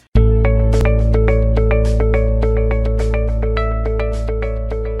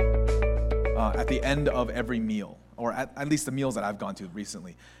end of every meal, or at least the meals that I've gone to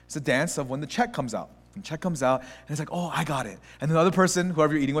recently. It's a dance of when the check comes out. And check comes out, and it's like, oh, I got it. And the other person,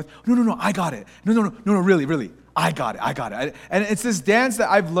 whoever you're eating with, no, I got it. No, really, I got it. And it's this dance that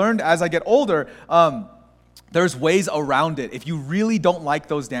I've learned as I get older. There's ways around it. If you really don't like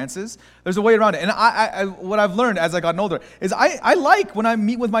those dances, there's a way around it. And I what I've learned as I've gotten older is I like, when I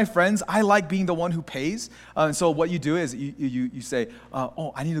meet with my friends, I like being the one who pays. And so what you do is you say,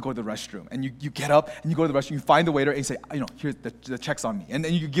 oh, I need to go to the restroom. And you get up and you go to the restroom, you find the waiter and you say, here, the check's on me. And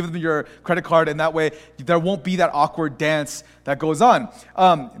then you give them your credit card, and that way there won't be that awkward dance that goes on.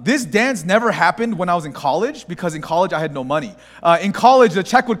 This dance never happened when I was in college, because in college I had no money. In college, the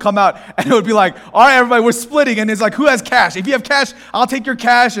check would come out and it would be like, all right, everybody, we're splitting. And it's like, who has cash? If you have cash, I'll take your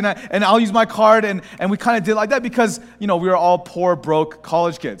cash and I'll use my card. And we kind of did like that because, we were all poor, broke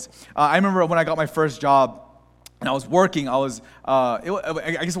college kids. I remember when I got my first job and I was working, I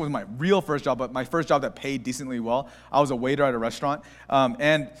guess it wasn't my real first job, but my first job that paid decently well. I was a waiter at a restaurant.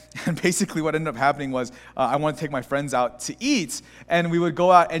 And basically what ended up happening was I wanted to take my friends out to eat, and we would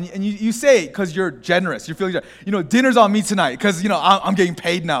go out, and you say, because you're generous, you're feeling, dinner's on me tonight, because, I'm getting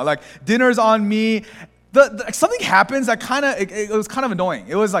paid now. Like, dinner's on me. Something happens that it was kind of annoying.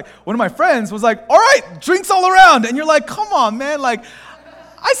 It was like, one of my friends was like, all right, drinks all around. And you're like, come on, man. Like,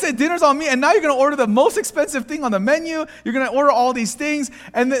 I said dinner's on me, and now you're going to order the most expensive thing on the menu. You're going to order all these things.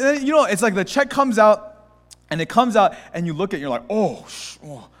 And then, it's like the check comes out, and it comes out, and you look at it, and you're like, oh,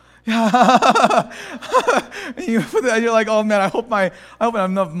 yeah. And you're like, oh, man, I hope I have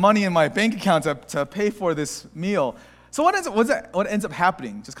enough money in my bank account to pay for this meal. So what ends up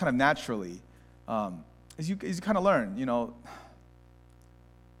happening, just kind of naturally, is you kind of learn, you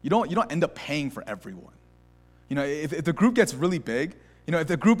don't end up paying for everyone. If the group gets really big, if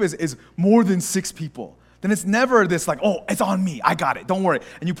the group is more than 6 people, then it's never this like, oh, it's on me, I got it, don't worry,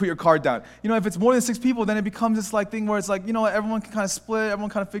 and you put your card down. If it's more than 6 people, then it becomes this like thing where it's like, everyone can kind of split, everyone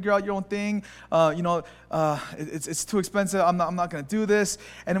kind of figure out your own thing. It's too expensive, I'm not going to do this,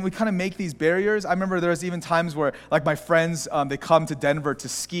 and then we kind of make these barriers. I remember there's even times where like my friends, they come to Denver to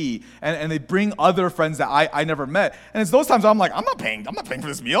ski, and they bring other friends that I never met, and it's those times I'm like, I'm not paying for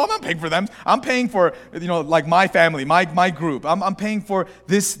this meal, I'm not paying for them, I'm paying for like my family, my group, I'm paying for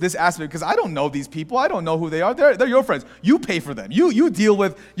this aspect, because I don't know these people, I don't know who they are. They're your friends. You pay for them. You deal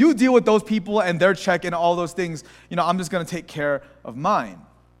with those people and their check and all those things. I'm just going to take care of mine.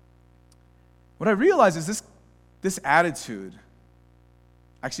 What I realize is this attitude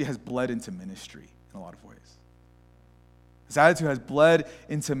actually has bled into ministry in a lot of ways. This attitude has bled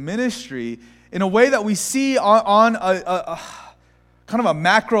into ministry in a way that we see on a kind of a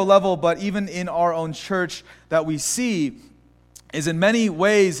macro level, but even in our own church that we see is in many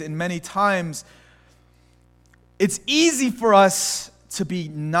ways, in many times, it's easy for us to be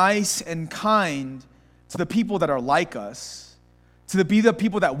nice and kind to the people that are like us, to be the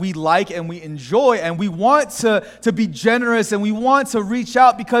people that we like and we enjoy, and we want to be generous, and we want to reach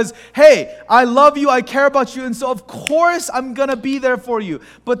out because, hey, I love you, I care about you, and so of course I'm going to be there for you.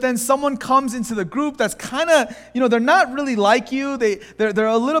 But then someone comes into the group that's kind of, they're not really like you, they're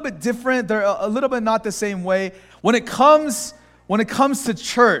a little bit different, they're a little bit not the same way. When it comes to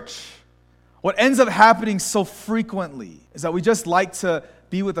church, what ends up happening so frequently is that we just like to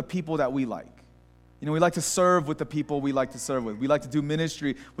be with the people that we like. We like to serve with the people we like to serve with. We like to do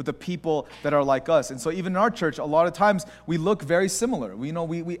ministry with the people that are like us. And so even in our church, a lot of times we look very similar.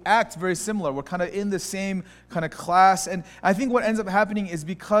 We act very similar. We're kind of in the same kind of class. And I think what ends up happening is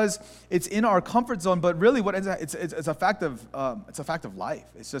because it's in our comfort zone, but really what ends up, it's a fact of life.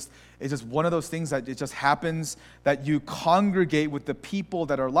 It's just one of those things that it just happens that you congregate with the people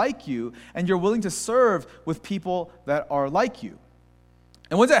that are like you, and you're willing to serve with people that are like you.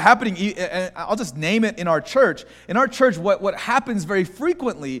 And what's that happening? And I'll just name it in our church. In our church, what happens very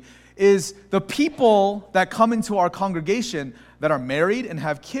frequently is the people that come into our congregation that are married and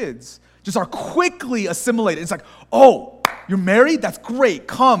have kids just are quickly assimilated. It's like, oh, you're married? That's great.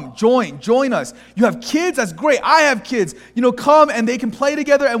 Come, join us. You have kids? That's great. I have kids. Come, and they can play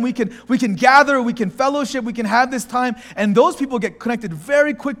together, and we can gather, we can fellowship, we can have this time, and those people get connected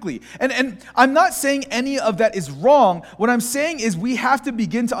very quickly. And I'm not saying any of that is wrong. What I'm saying is we have to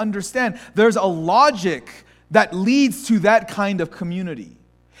begin to understand there's a logic that leads to that kind of community.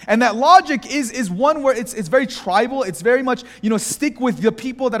 And that logic is one where it's very tribal. It's very much, stick with the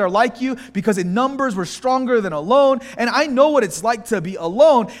people that are like you, because in numbers we're stronger than alone. And I know what it's like to be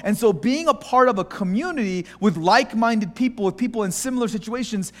alone. And so being a part of a community with like-minded people, with people in similar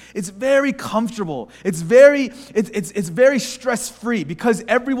situations, it's very comfortable. It's very stress-free, because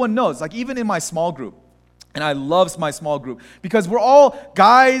everyone knows. Like even in my small group, And I love my small group because we're all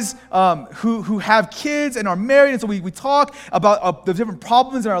guys who have kids and are married. And so we talk about the different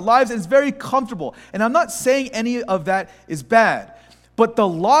problems in our lives, and it's very comfortable. And I'm not saying any of that is bad. But the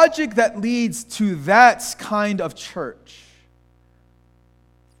logic that leads to that kind of church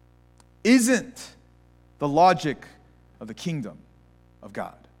isn't the logic of the kingdom of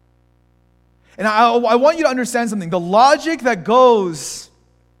God. And I want you to understand something. The logic that goes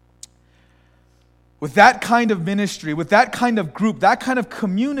with that kind of ministry, with that kind of group, that kind of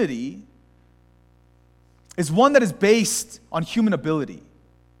community, is one that is based on human ability.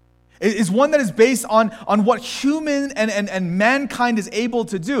 It is one that is based on what human and mankind is able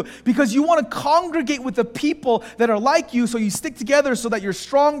to do. Because you want to congregate with the people that are like you, so you stick together so that you're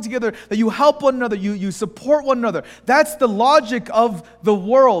strong together, that you help one another, you support one another. That's the logic of the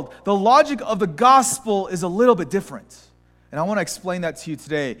world. The logic of the gospel is a little bit different. And I want to explain that to you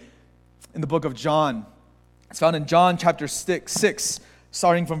today in the book of John. It's found in John chapter 6,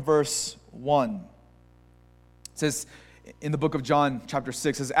 starting from verse 1. It says in the book of John chapter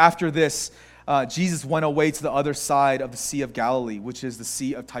 6, it says, after this, Jesus went away to the other side of the Sea of Galilee, which is the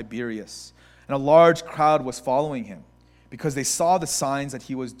Sea of Tiberias. And a large crowd was following him because they saw the signs that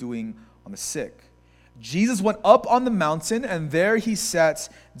he was doing on the sick. Jesus went up on the mountain, and there he sat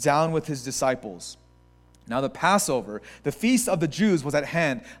down with his disciples. Now the Passover, the feast of the Jews, was at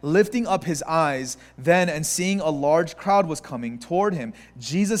hand. Lifting up his eyes then and seeing a large crowd was coming toward him,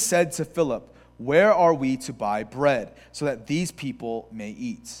 Jesus said to Philip, where are we to buy bread so that these people may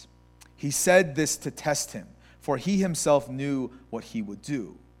eat? He said this to test him, for he himself knew what he would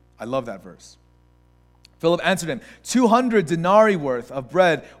do. I love that verse. Philip answered him, 200 denarii worth of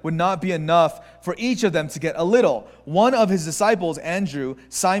bread would not be enough for each of them to get a little. One of his disciples, Andrew,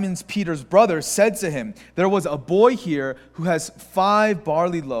 Simon Peter's brother, said to him, there was a boy here who has 5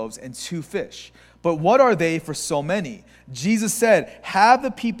 barley loaves and 2 fish. But what are they for so many? Jesus said, have the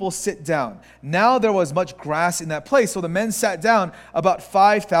people sit down. Now there was much grass in that place, so the men sat down, about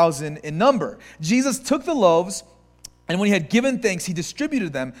 5,000 in number. Jesus took the loaves, and when he had given thanks, he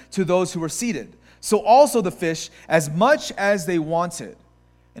distributed them to those who were seated. So also the fish, as much as they wanted.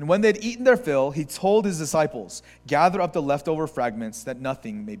 And when they had eaten their fill, he told his disciples, gather up the leftover fragments, that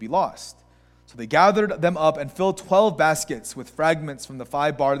nothing may be lost. So they gathered them up and filled 12 baskets with fragments from the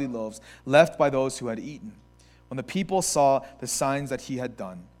 5 barley loaves left by those who had eaten. When the people saw the signs that he had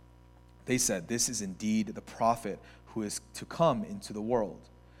done, they said, this is indeed the prophet who is to come into the world.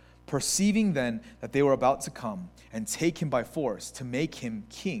 Perceiving then that they were about to come and take him by force to make him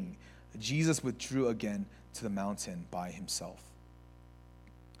king, Jesus withdrew again to the mountain by himself.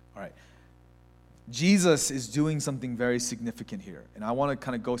 All right. Jesus is doing something very significant here. And I want to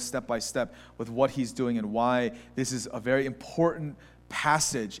kind of go step by step with what he's doing and why this is a very important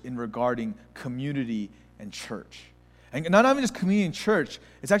passage in regarding community and church. And not even just community and church,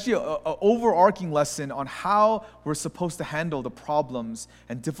 it's actually an overarching lesson on how we're supposed to handle the problems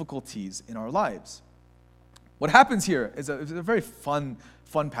and difficulties in our lives. What happens here is a very fun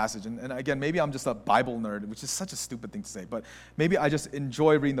passage. And again, maybe I'm just a Bible nerd, which is such a stupid thing to say, but maybe I just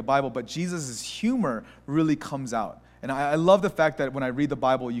enjoy reading the Bible, but Jesus' humor really comes out. And I love the fact that when I read the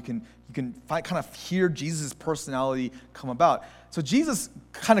Bible, you can kind of hear Jesus' personality come about. So Jesus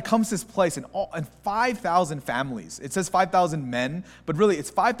kind of comes to this place, and 5,000 families, it says 5,000 men, but really it's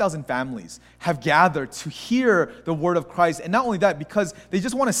 5,000 families have gathered to hear the word of Christ. And not only that, because they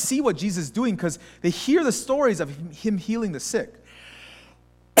just want to see what Jesus is doing, because they hear the stories of him healing the sick.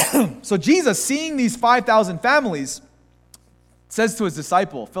 So Jesus, seeing these 5,000 families, says to his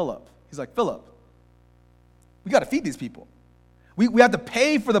disciple, Philip, he's like, Philip, we got to feed these people. We have to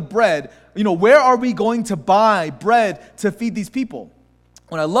pay for the bread. Where are we going to buy bread to feed these people?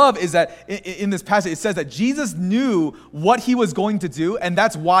 What I love is that in this passage, it says that Jesus knew what he was going to do, and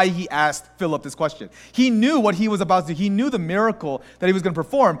that's why he asked Philip this question. He knew what he was about to do. He knew the miracle that he was going to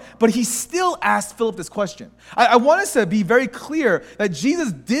perform, but he still asked Philip this question. I want us to be very clear that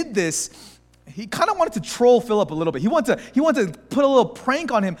Jesus did this. He kind of wanted to troll Philip a little bit. He wanted to put a little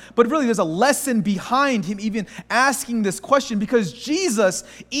prank on him, but really there's a lesson behind him even asking this question, because Jesus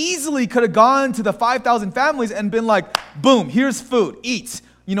easily could have gone to the 5,000 families and been like, boom, here's food, eat.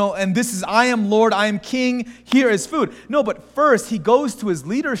 And this is, I am Lord, I am King, here is food. No, but first he goes to his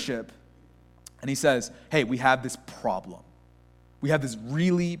leadership and he says, hey, we have this problem. We have this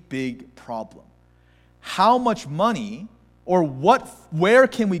really big problem. How much money or where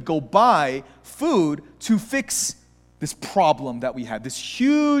can we go buy food to fix this problem that we have, this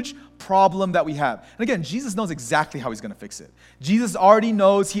huge problem that we have? And again, Jesus knows exactly how he's going to fix it. Jesus already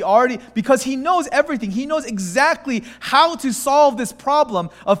knows, because he knows everything. He knows exactly how to solve this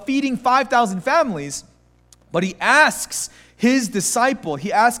problem of feeding 5,000 families. But he asks his disciple,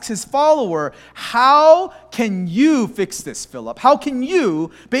 he asks his follower, how can you fix this, Philip? How can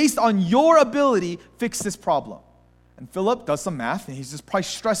you, based on your ability, fix this problem? And Philip does some math, and he's just probably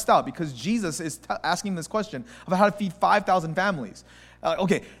stressed out because Jesus is asking him this question about how to feed 5,000 families.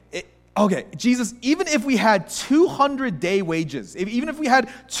 Okay, Jesus, even if we had 200 day wages, even if we had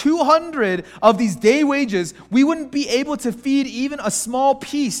 200 of these day wages, we wouldn't be able to feed even a small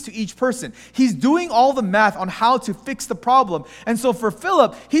piece to each person. He's doing all the math on how to fix the problem. And so for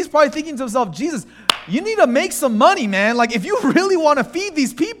Philip, he's probably thinking to himself, Jesus, you need to make some money, man. Like, if you really want to feed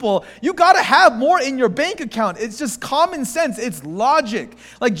these people, you got to have more in your bank account. It's just common sense. It's logic.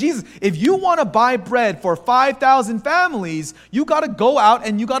 Like, Jesus, if you want to buy bread for 5,000 families, you got to go out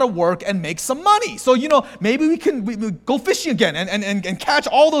and you got to work and make some money. So, maybe we go fishing again and catch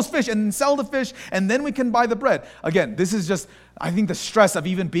all those fish and sell the fish, and then we can buy the bread. Again, this is just, I think, the stress of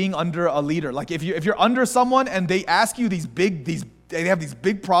even being under a leader. Like, if you're under someone and they ask you they have these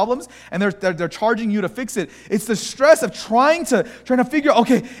big problems, and they're charging you to fix it. It's the stress of trying to figure,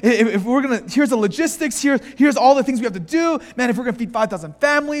 okay, if we're gonna, here's the logistics, here's all the things we have to do. Man, if we're gonna feed 5,000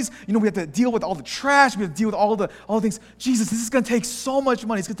 families, we have to deal with all the trash, we have to deal with all the things. Jesus, this is gonna take so much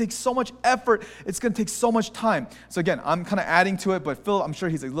money, it's gonna take so much effort, it's gonna take so much time. So again, I'm kind of adding to it, but Phil, I'm sure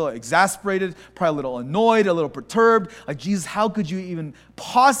he's a little exasperated, probably a little annoyed, a little perturbed. Like, Jesus, how could you even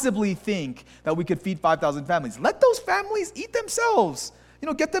possibly think that we could feed 5,000 families? Let those families eat themselves.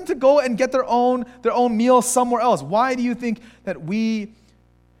 Get them to go and get their own meal somewhere else. Why do you think that we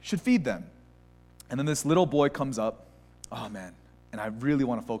should feed them? And then this little boy comes up. Oh man, and I really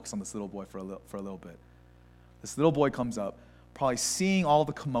want to focus on this little boy for a little bit. This little boy comes up, probably seeing all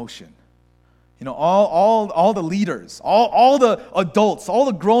the commotion. All the leaders, all the adults, all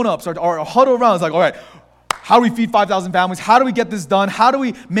the grown-ups are huddled around. It's like, all right, how do we feed 5,000 families? How do we get this done? How do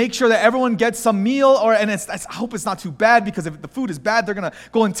we make sure that everyone gets some meal? I hope it's not too bad, because if the food is bad, they're going to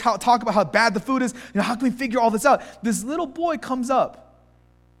go and talk about how bad the food is. How can we figure all this out? This little boy comes up,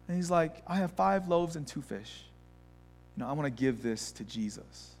 and he's like, I have 5 loaves and 2 fish. I want to give this to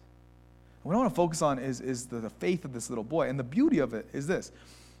Jesus. And what I want to focus on is the faith of this little boy. And the beauty of it is this.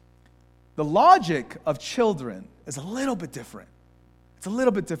 The logic of children is a little bit different. It's a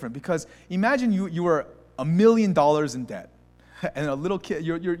little bit different, because imagine you were $1 million in debt, and a little kid,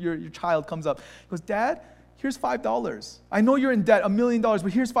 your child comes up, goes, Dad, here's $5. I know you're in debt $1 million,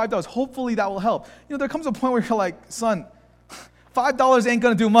 but here's $5. Hopefully that will help. There comes a point where you're like, son, $5 ain't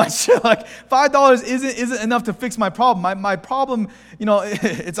gonna do much. Like, $5 isn't enough to fix my problem. My problem,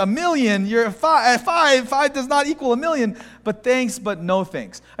 it's $1 million. You're five does not equal $1 million. But thanks, but no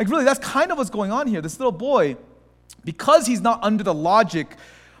thanks. Like, really, that's kind of what's going on here. This little boy, because he's not under the logic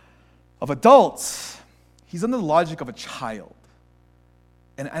of adults, he's under the logic of a child.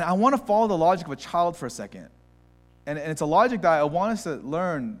 And I want to follow the logic of a child for a second. And it's a logic that I want us to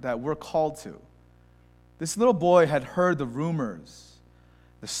learn that we're called to. This little boy had heard the rumors,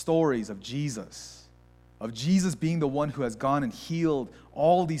 the stories of Jesus being the one who has gone and healed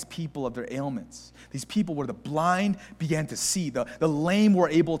all these people of their ailments. These people where the blind began to see, the lame were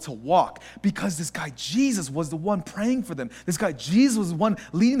able to walk, because this guy Jesus was the one praying for them. This guy Jesus was the one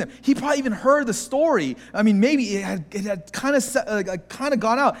leading them. He probably even heard the story. I mean, maybe it had kind of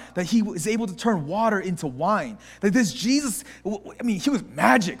gone out that he was able to turn water into wine. Like, this Jesus, he was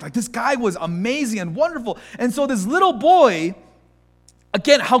magic. Like, this guy was amazing and wonderful. And so this little boy,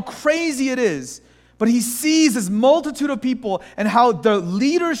 again, how crazy it is, but he sees this multitude of people and how the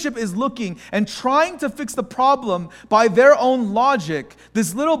leadership is looking and trying to fix the problem by their own logic.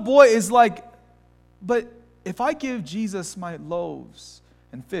 This little boy is like, but if I give Jesus my loaves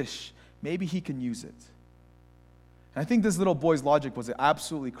and fish, maybe he can use it. And I think this little boy's logic was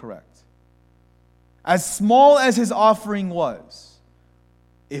absolutely correct. As small as his offering was,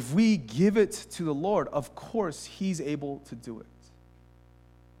 if we give it to the Lord, of course he's able to do it.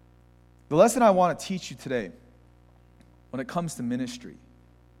 The lesson I want to teach you today, when it comes to ministry,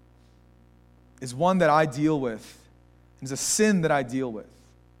 is one that I deal with. It's a sin that I deal with.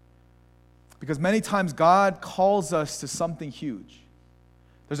 Because many times God calls us to something huge.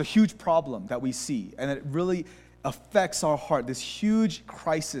 There's a huge problem that we see, and it really affects our heart, this huge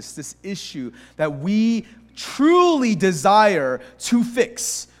crisis, this issue that we truly desire to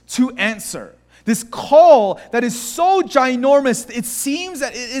fix, to answer. This call that is so ginormous, it seems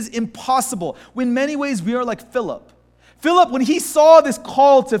that it is impossible. In many ways, we are like Philip. Philip, when he saw this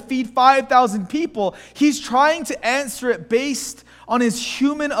call to feed 5,000 people, he's trying to answer it based on his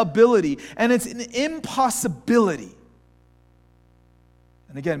human ability, and it's an impossibility.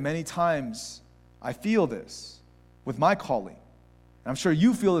 And again, many times I feel this with my calling. I'm sure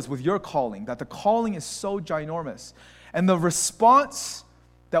you feel this with your calling, that the calling is so ginormous. And the response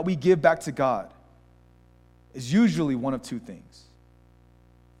that we give back to God is usually one of two things.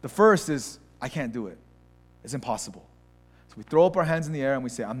 The first is, I can't do it. It's impossible. So we throw up our hands in the air and we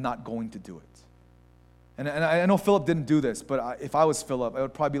say, I'm not going to do it. And I know Philip didn't do this, but if I was Philip, I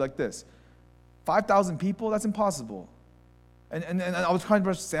would probably be like this. 5,000 people? That's impossible. And I was trying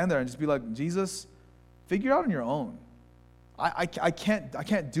to stand there and just be like, Jesus, figure it out on your own. I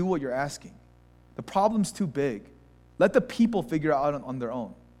can't do what you're asking. The problem's too big. Let the people figure it out on their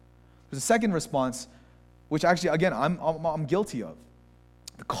own. There's a second response, which actually, again, I'm guilty of.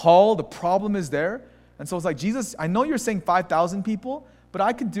 The call, the problem is there. And so it's like, Jesus, I know you're saying 5,000 people, but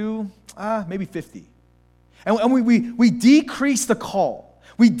I could do maybe 50. And we decrease the call.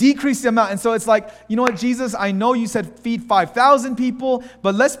 We decrease the amount. And so it's like, you know what, Jesus, I know you said feed 5,000 people,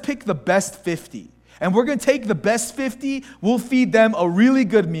 but let's pick the best 50. And we're going to take the best 50, we'll feed them a really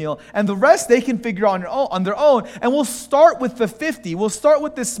good meal, and the rest they can figure out on their own. And we'll start with the 50. We'll start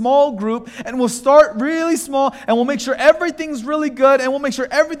with this small group, and we'll start really small, and we'll make sure everything's really good, and we'll make sure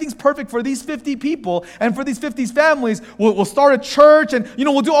everything's perfect for these 50 people, and for these 50 families. We'll start a church, and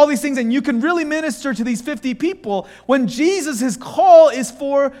we'll do all these things, and you can really minister to these 50 people, when Jesus, his call is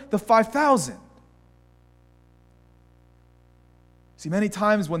for the 5,000. See, many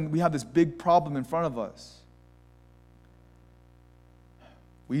times when we have this big problem in front of us,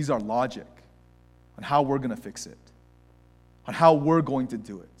 we use our logic on how we're going to fix it, on how we're going to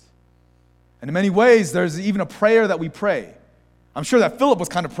do it. And in many ways, there's even a prayer that we pray. I'm sure that Philip was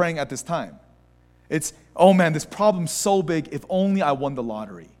kind of praying at this time. It's, oh man, this problem's so big, if only I won the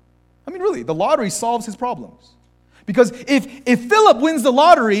lottery. I mean, really, the lottery solves his problems. Because if Philip wins the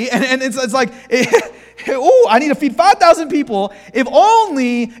lottery, and it's like, oh, I need to feed 5,000 people. If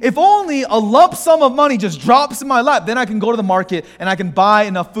only a lump sum of money just drops in my lap, then I can go to the market and I can buy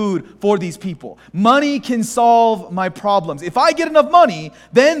enough food for these people. Money can solve my problems. If I get enough money,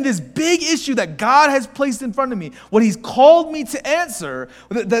 then this big issue that God has placed in front of me, what he's called me to answer,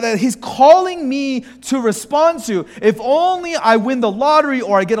 that he's calling me to respond to, if only I win the lottery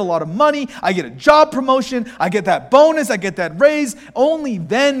or I get a lot of money, I get a job promotion, I get that bonus, I get that raise, only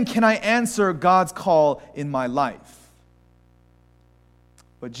then can I answer God's call in my life.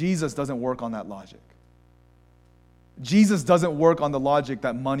 But Jesus doesn't work on that logic. Jesus doesn't work on the logic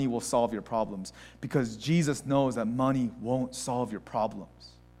that money will solve your problems, because Jesus knows that money won't solve your problems.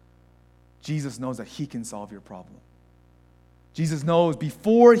 Jesus knows that he can solve your problem. Jesus knows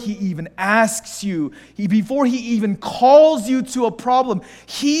before he even asks you, before he even calls you to a problem,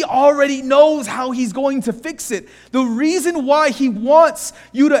 he already knows how he's going to fix it. The reason why he wants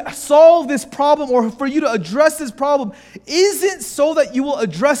you to solve this problem or for you to address this problem isn't so that you will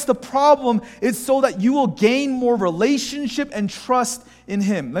address the problem, it's so that you will gain more relationship and trust in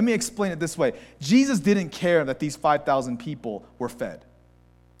him. Let me explain it this way. Jesus didn't care that these 5,000 people were fed.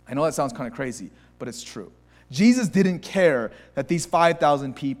 I know that sounds kind of crazy, but it's true. Jesus didn't care that these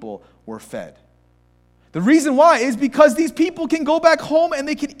 5,000 people were fed. The reason why is because these people can go back home and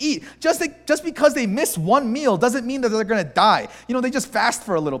they can eat. Just because they miss one meal doesn't mean that they're going to die. They just fast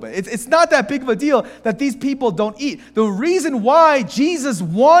for a little bit. It's not that big of a deal that these people don't eat. The reason why Jesus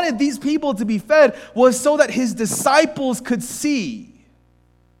wanted these people to be fed was so that his disciples could see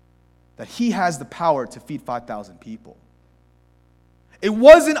that he has the power to feed 5,000 people. It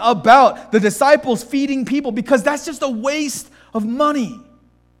wasn't about the disciples feeding people, because that's just a waste of money.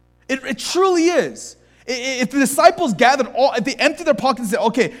 It truly is. If the disciples gathered if they emptied their pockets and said,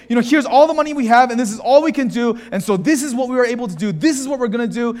 okay, here's all the money we have and this is all we can do, and so this is what we were able to do, this is what we're going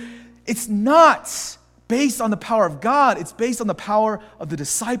to do. It's not based on the power of God. It's based on the power of the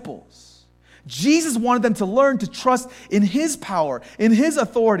disciples. Jesus wanted them to learn to trust in his power, in his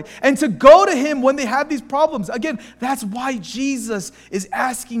authority, and to go to him when they have these problems. Again, that's why Jesus is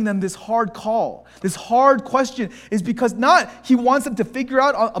asking them this hard call, this hard question, is because not he wants them to figure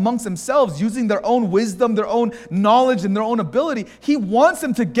out amongst themselves using their own wisdom, their own knowledge, and their own ability. He wants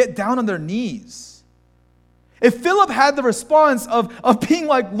them to get down on their knees. If Philip had the response of being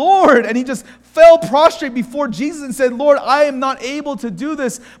like, Lord, and he just fell prostrate before Jesus and said, Lord, I am not able to do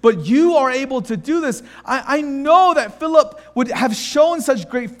this, but you are able to do this, I know that Philip would have shown such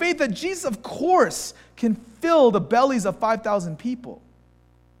great faith that Jesus, of course, can fill the bellies of 5,000 people.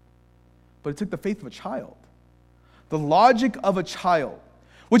 But it took the faith of a child, the logic of a child.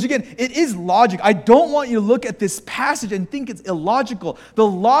 Which again, it is logic. I don't want you to look at this passage and think it's illogical. The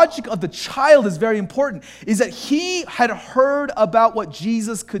logic of the child is very important, is that he had heard about what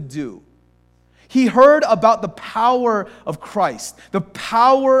Jesus could do. He heard about the power of Christ, the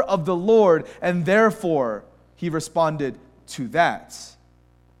power of the Lord, and therefore he responded to that,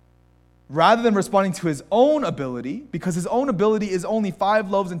 rather than responding to his own ability, because his own ability is only 5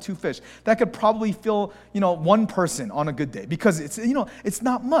 loaves and 2 fish. That could probably fill, one person on a good day, because it's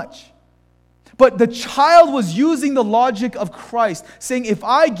not much. But the child was using the logic of Christ, saying, if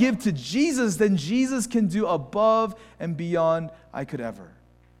I give to Jesus, then Jesus can do above and beyond I could ever.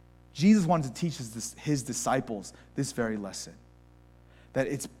 Jesus wanted to teach his disciples this very lesson, that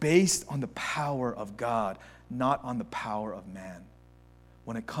it's based on the power of God, not on the power of man.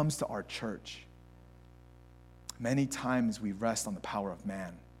 When it comes to our church, many times we rest on the power of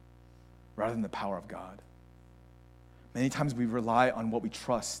man rather than the power of God. Many times we rely on what we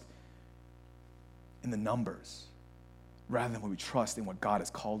trust in the numbers rather than what we trust in what God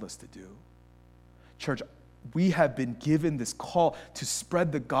has called us to do. Church, we have been given this call to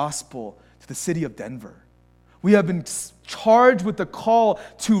spread the gospel to the city of Denver. We have been charged with the call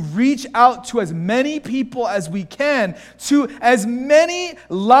to reach out to as many people as we can, to as many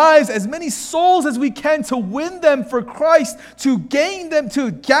lives, as many souls as we can, to win them for Christ, to gain them,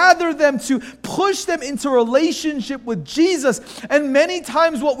 to gather them, to push them into relationship with Jesus. And many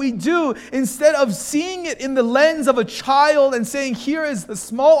times what we do, instead of seeing it in the lens of a child and saying, here is the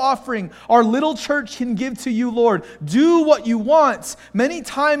small offering our little church can give to you, Lord, do what you want. Many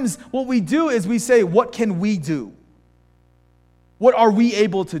times what we do is we say, what can we do? What are we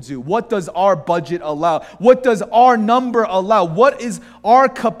able to do? What does our budget allow? What does our number allow? What is our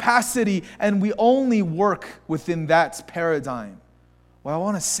capacity? And we only work within that paradigm. What I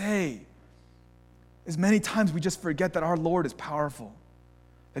want to say is many times we just forget that our Lord is powerful,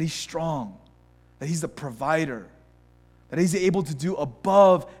 that He's strong, that He's the provider, that He's able to do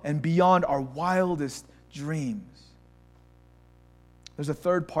above and beyond our wildest dreams. There's a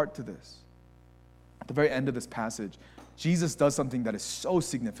third part to this. At the very end of this passage, Jesus does something that is so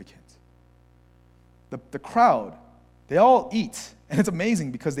significant. The crowd, they all eat. And it's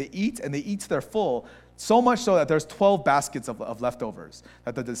amazing because they eat and they eat to their full, so much so that there's 12 baskets of leftovers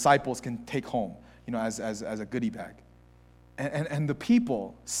that the disciples can take home, as a goodie bag. And the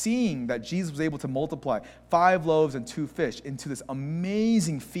people, seeing that Jesus was able to multiply 5 loaves and 2 fish into this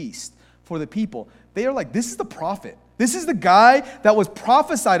amazing feast for the people, they are like, this is the prophet. This is the guy that was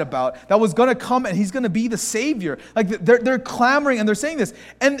prophesied about, that was going to come and he's going to be the Savior. Like they're clamoring and they're saying this.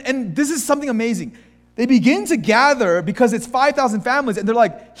 And this is something amazing. They begin to gather because it's 5,000 families and they're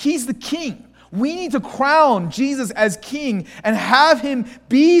like, he's the king. We need to crown Jesus as king and have him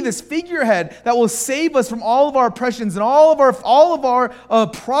be this figurehead that will save us from all of our oppressions, and all of our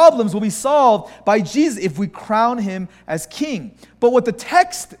problems will be solved by Jesus if we crown him as king. But what the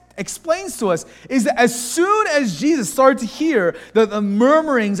text explains to us is that as soon as Jesus started to hear the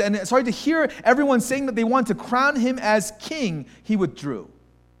murmurings and started to hear everyone saying that they want to crown him as king, he withdrew.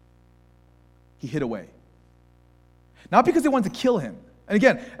 He hid away. Not because they wanted to kill him. And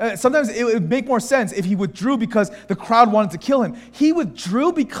again, sometimes it would make more sense if he withdrew because the crowd wanted to kill him. He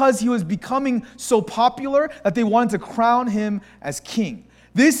withdrew because he was becoming so popular that they wanted to crown him as king.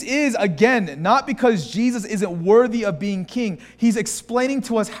 This is, again, not because Jesus isn't worthy of being king. He's explaining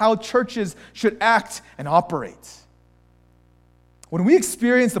to us how churches should act and operate. When we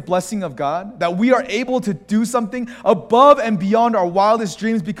experience the blessing of God, that we are able to do something above and beyond our wildest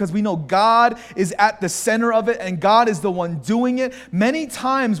dreams because we know God is at the center of it and God is the one doing it. Many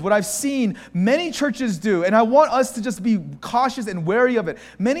times what I've seen many churches do, and I want us to just be cautious and wary of it,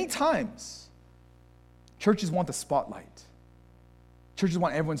 many times churches want the spotlight. Churches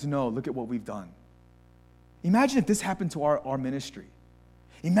want everyone to know, look at what we've done. Imagine if this happened to our ministry.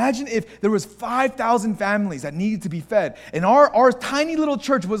 Imagine if there was 5,000 families that needed to be fed, and our tiny little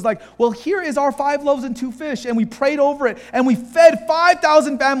church was like, well, here is our 5 loaves and 2 fish, and we prayed over it, and we fed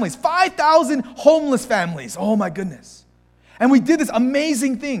 5,000 families, 5,000 homeless families. Oh my goodness. And we did this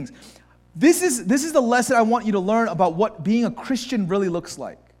amazing things. This is the lesson I want you to learn about what being a Christian really looks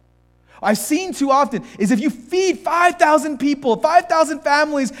like. I've seen too often is if you feed 5,000 people, 5,000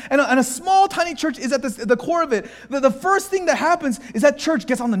 families, and a small tiny church is at the core of it, the first thing that happens is that church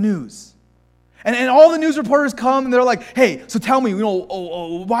gets on the news. And all the news reporters come and they're like, hey, so tell me,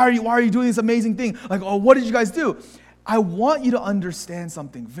 why are you doing this amazing thing? Like, what did you guys do? I want you to understand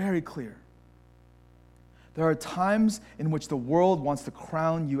something very clear. There are times in which the world wants to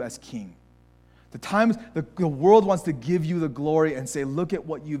crown you as king. The times the world wants to give you the glory and say, look at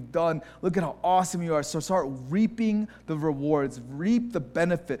what you've done. Look at how awesome you are. So start reaping the rewards, reap the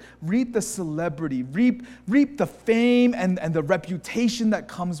benefit, reap the celebrity, reap the fame and the reputation that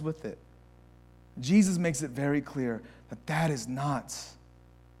comes with it. Jesus makes it very clear that that is not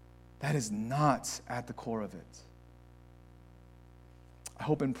at the core of it. I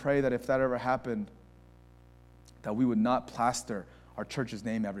hope and pray that if that ever happened, that we would not plaster our church's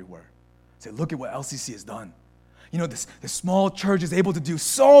name everywhere. Say, look at what LCC has done. You know, this small church is able to do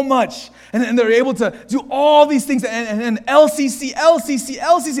so much, and they're able to do all these things, and LCC.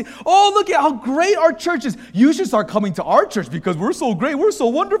 Oh, look at how great our church is. You should start coming to our church because we're so great, we're so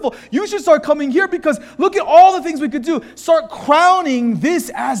wonderful. You should start coming here because look at all the things we could do. Start crowning this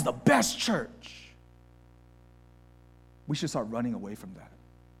as the best church. We should start running away from that.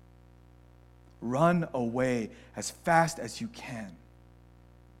 Run away as fast as you can.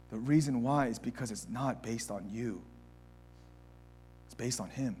 The reason why is because it's not based on you. It's based on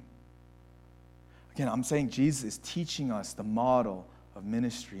Him. Again, I'm saying Jesus is teaching us the model of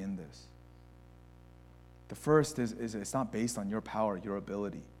ministry in this. The first is it's not based on your power, your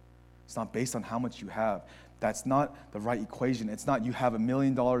ability. It's not based on how much you have. That's not the right equation. It's not you have $1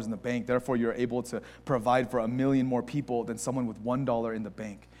 million in the bank, therefore you're able to provide for 1 million more people than someone with $1 in the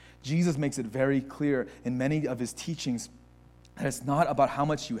bank. Jesus makes it very clear in many of His teachings that it's not about how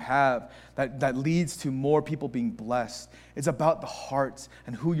much you have that leads to more people being blessed. It's about the heart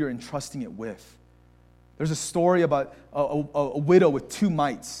and who you're entrusting it with. There's a story about a widow with 2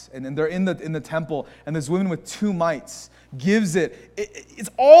 mites, and they're in the temple, and this woman with 2 mites gives it's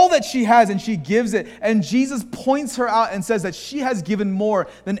all that she has, and she gives it, and Jesus points her out and says that she has given more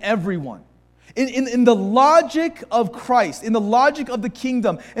than everyone. In the logic of Christ, in the logic of the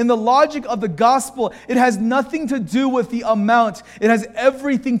kingdom, in the logic of the gospel, it has nothing to do with the amount. It has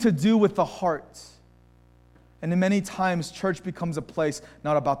everything to do with the heart. And in many times, church becomes a place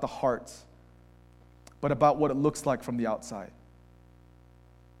not about the heart, but about what it looks like from the outside.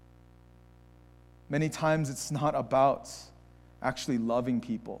 Many times, it's not about actually loving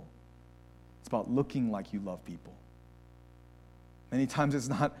people. It's about looking like you love people. Many times, it's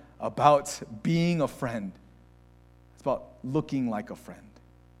not about being a friend. It's about looking like a friend.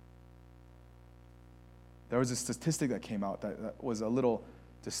 There was a statistic that came out that was a little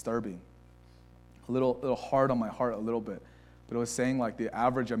disturbing, a little hard on my heart a little bit. But it was saying like the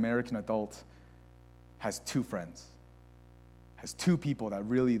average American adult has 2 friends, has 2 people that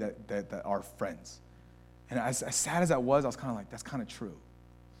really that are friends. And as sad as that was, I was kind of like, that's kind of true.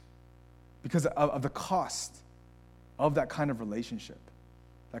 Because of the cost of that kind of relationship.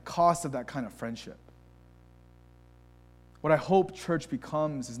 The cost of that kind of friendship. What I hope church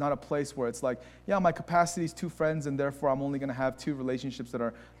becomes is not a place where it's like, yeah, my capacity is 2 friends, and therefore I'm only going to have 2 relationships that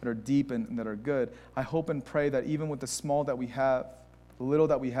are deep and that are good. I hope and pray that even with the small that we have, the little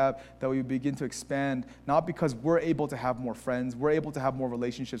that we have, that we begin to expand, not because we're able to have more friends, we're able to have more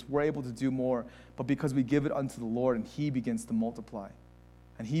relationships, we're able to do more, but because we give it unto the Lord and He begins to multiply.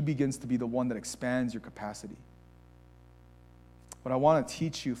 And He begins to be the one that expands your capacity. What I want to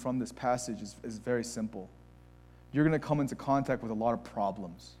teach you from this passage is very simple. You're going to come into contact with a lot of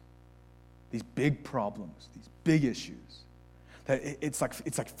problems. These big problems, these big issues. That it's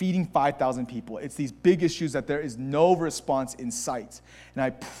like feeding 5,000 people. It's these big issues that there is no response in sight. And I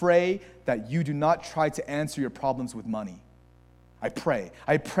pray that you do not try to answer your problems with money. I pray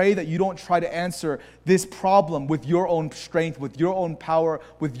that you don't try to answer this problem with your own strength, with your own power,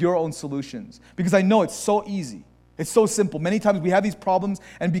 with your own solutions. Because I know it's so easy. It's so simple. Many times we have these problems,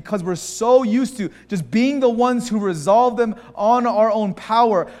 and because we're so used to just being the ones who resolve them on our own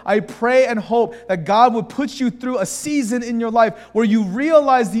power, I pray and hope that God would put you through a season in your life where you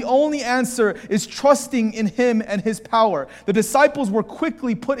realize the only answer is trusting in Him and His power. The disciples were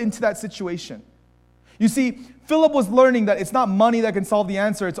quickly put into that situation. You see, Philip was learning that it's not money that can solve the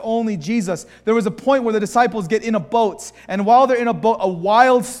answer, it's only Jesus. There was a point where the disciples get in a boat, and while they're in a boat, a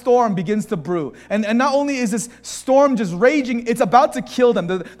wild storm begins to brew. And not only is this storm just raging, it's about to kill them.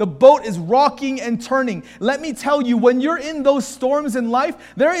 The boat is rocking and turning. Let me tell you, when you're in those storms in life,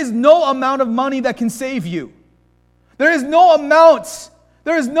 there is no amount of money that can save you. There is no amount.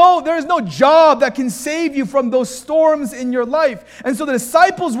 There is no job that can save you from those storms in your life. And so the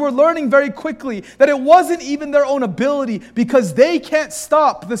disciples were learning very quickly that it wasn't even their own ability because they can't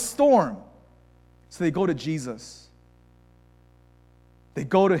stop the storm. So they go to Jesus. They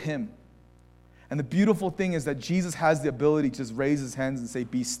go to Him. And the beautiful thing is that Jesus has the ability to just raise His hands and say,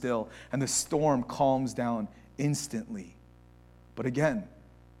 "Be still." And the storm calms down instantly. But again,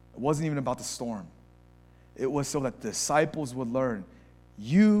 it wasn't even about the storm. It was so that the disciples would learn,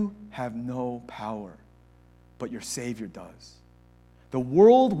 you have no power, but your Savior does. The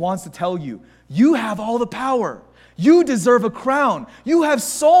world wants to tell you, you have all the power. You deserve a crown. You have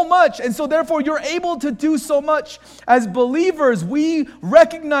so much, and so therefore you're able to do so much. As believers, we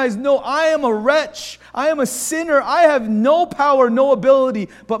recognize, no, I am a wretch. I am a sinner. I have no power, no ability,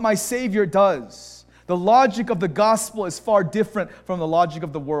 but my Savior does. The logic of the gospel is far different from the logic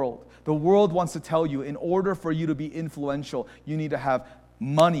of the world. The world wants to tell you, in order for you to be influential, you need to have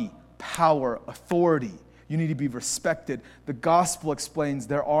money, power, authority. You need to be respected. The gospel explains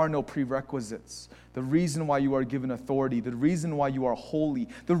there are no prerequisites. The reason why you are given authority, the reason why you are holy,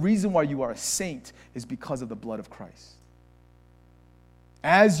 the reason why you are a saint is because of the blood of Christ.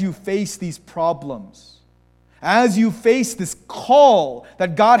 As you face these problems, as you face this call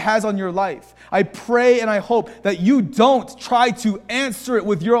that God has on your life, I pray and I hope that you don't try to answer it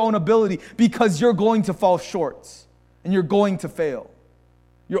with your own ability, because you're going to fall short and you're going to fail.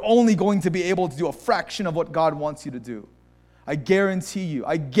 You're only going to be able to do a fraction of what God wants you to do. I guarantee you,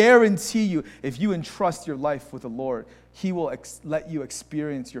 if you entrust your life with the Lord, He will let you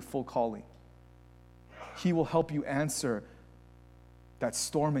experience your full calling. He will help you answer that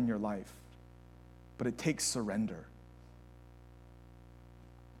storm in your life. But it takes surrender.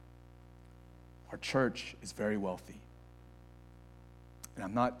 Our church is very wealthy. And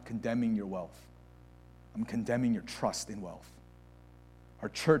I'm not condemning your wealth. I'm condemning your trust in wealth. Our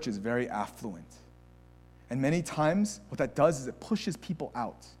church is very affluent. And many times, what that does is it pushes people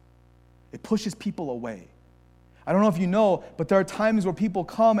out. It pushes people away. I don't know if you know, but there are times where people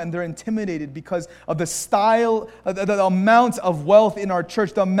come and they're intimidated because of the style, the amount of wealth in our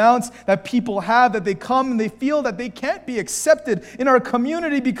church, the amounts that people have, that they come and they feel that they can't be accepted in our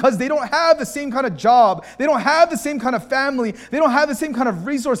community because they don't have the same kind of job, they don't have the same kind of family, they don't have the same kind of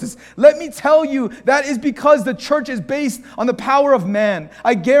resources. Let me tell you, that is because the church is based on the power of man.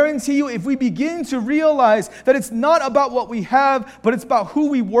 I guarantee you, if we begin to realize that it's not about what we have, but it's about who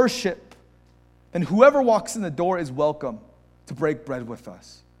we worship, then whoever walks in the door is welcome to break bread with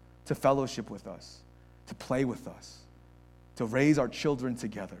us, to fellowship with us, to play with us, to raise our children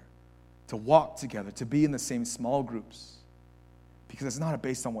together, to walk together, to be in the same small groups. Because it's not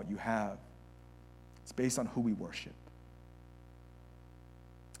based on what you have. It's based on who we worship.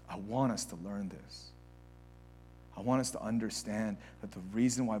 I want us to learn this. I want us to understand that the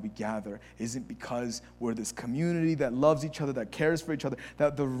reason why we gather isn't because we're this community that loves each other, that cares for each other.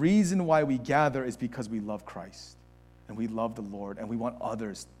 That the reason why we gather is because we love Christ and we love the Lord and we want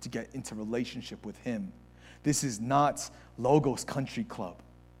others to get into relationship with Him. This is not Logos Country Club.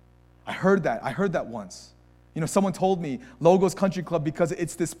 I heard that once. Someone told me Logos Country Club because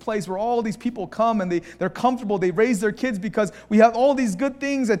it's this place where all these people come and they're comfortable. They raise their kids because we have all these good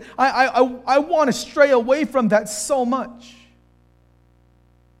things. And I want to stray away from that so much.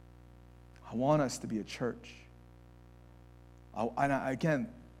 I want us to be a church. Again,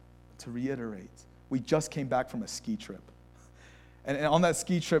 to reiterate, we just came back from a ski trip. And on that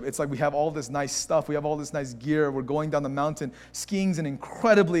ski trip, it's like we have all this nice stuff. We have all this nice gear. We're going down the mountain. Skiing's an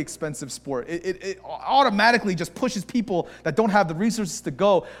incredibly expensive sport. It automatically just pushes people that don't have the resources to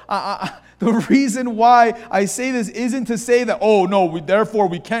go. The reason why I say this isn't to say that, therefore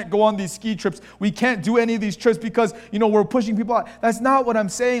we can't go on these ski trips. We can't do any of these trips because, we're pushing people out. That's not what I'm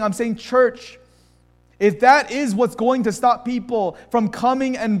saying. I'm saying, church, if that is what's going to stop people from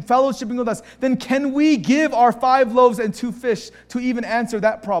coming and fellowshipping with us, then can we give our 5 loaves and 2 fish to even answer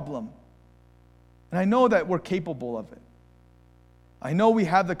that problem? And I know that we're capable of it. I know we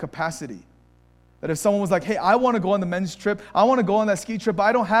have the capacity. That if someone was like, hey, I want to go on the men's trip, I want to go on that ski trip, but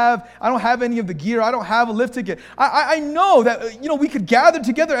I don't have any of the gear, I don't have a lift ticket. I know that we could gather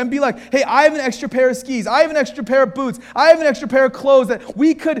together and be like, hey, I have an extra pair of skis, I have an extra pair of boots, I have an extra pair of clothes, that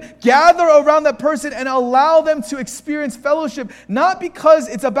we could gather around that person and allow them to experience fellowship, not because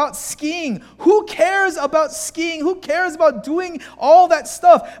it's about skiing. Who cares about skiing? Who cares about doing all that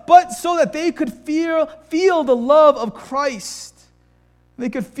stuff? But so that they could feel the love of Christ. They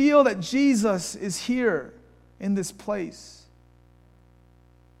could feel that Jesus is here in this place.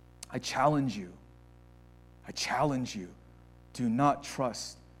 I challenge you. Do not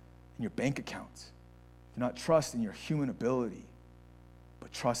trust in your bank account. Do not trust in your human ability,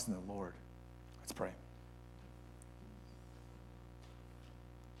 but trust in the Lord. Let's pray.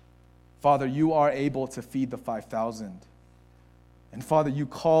 Father, you are able to feed the 5,000. And Father, you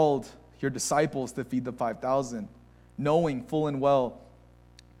called your disciples to feed the 5,000, knowing full and well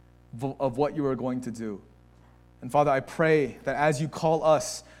of what you are going to do. And Father, I pray that as you call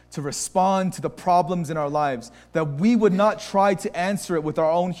us to respond to the problems in our lives, that we would not try to answer it with our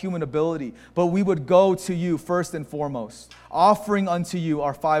own human ability, but we would go to you first and foremost, offering unto you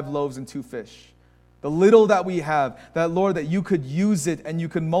our 5 loaves and 2 fish. The little that we have, that Lord, that you could use it and you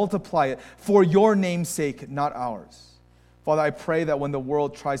could multiply it for your name's sake, not ours. Father, I pray that when the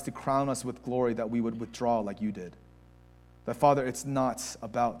world tries to crown us with glory, that we would withdraw like you did. That, Father, it's not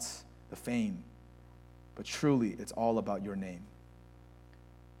about the fame, but truly it's all about your name.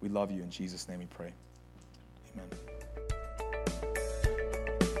 We love you. In Jesus' name we pray. Amen.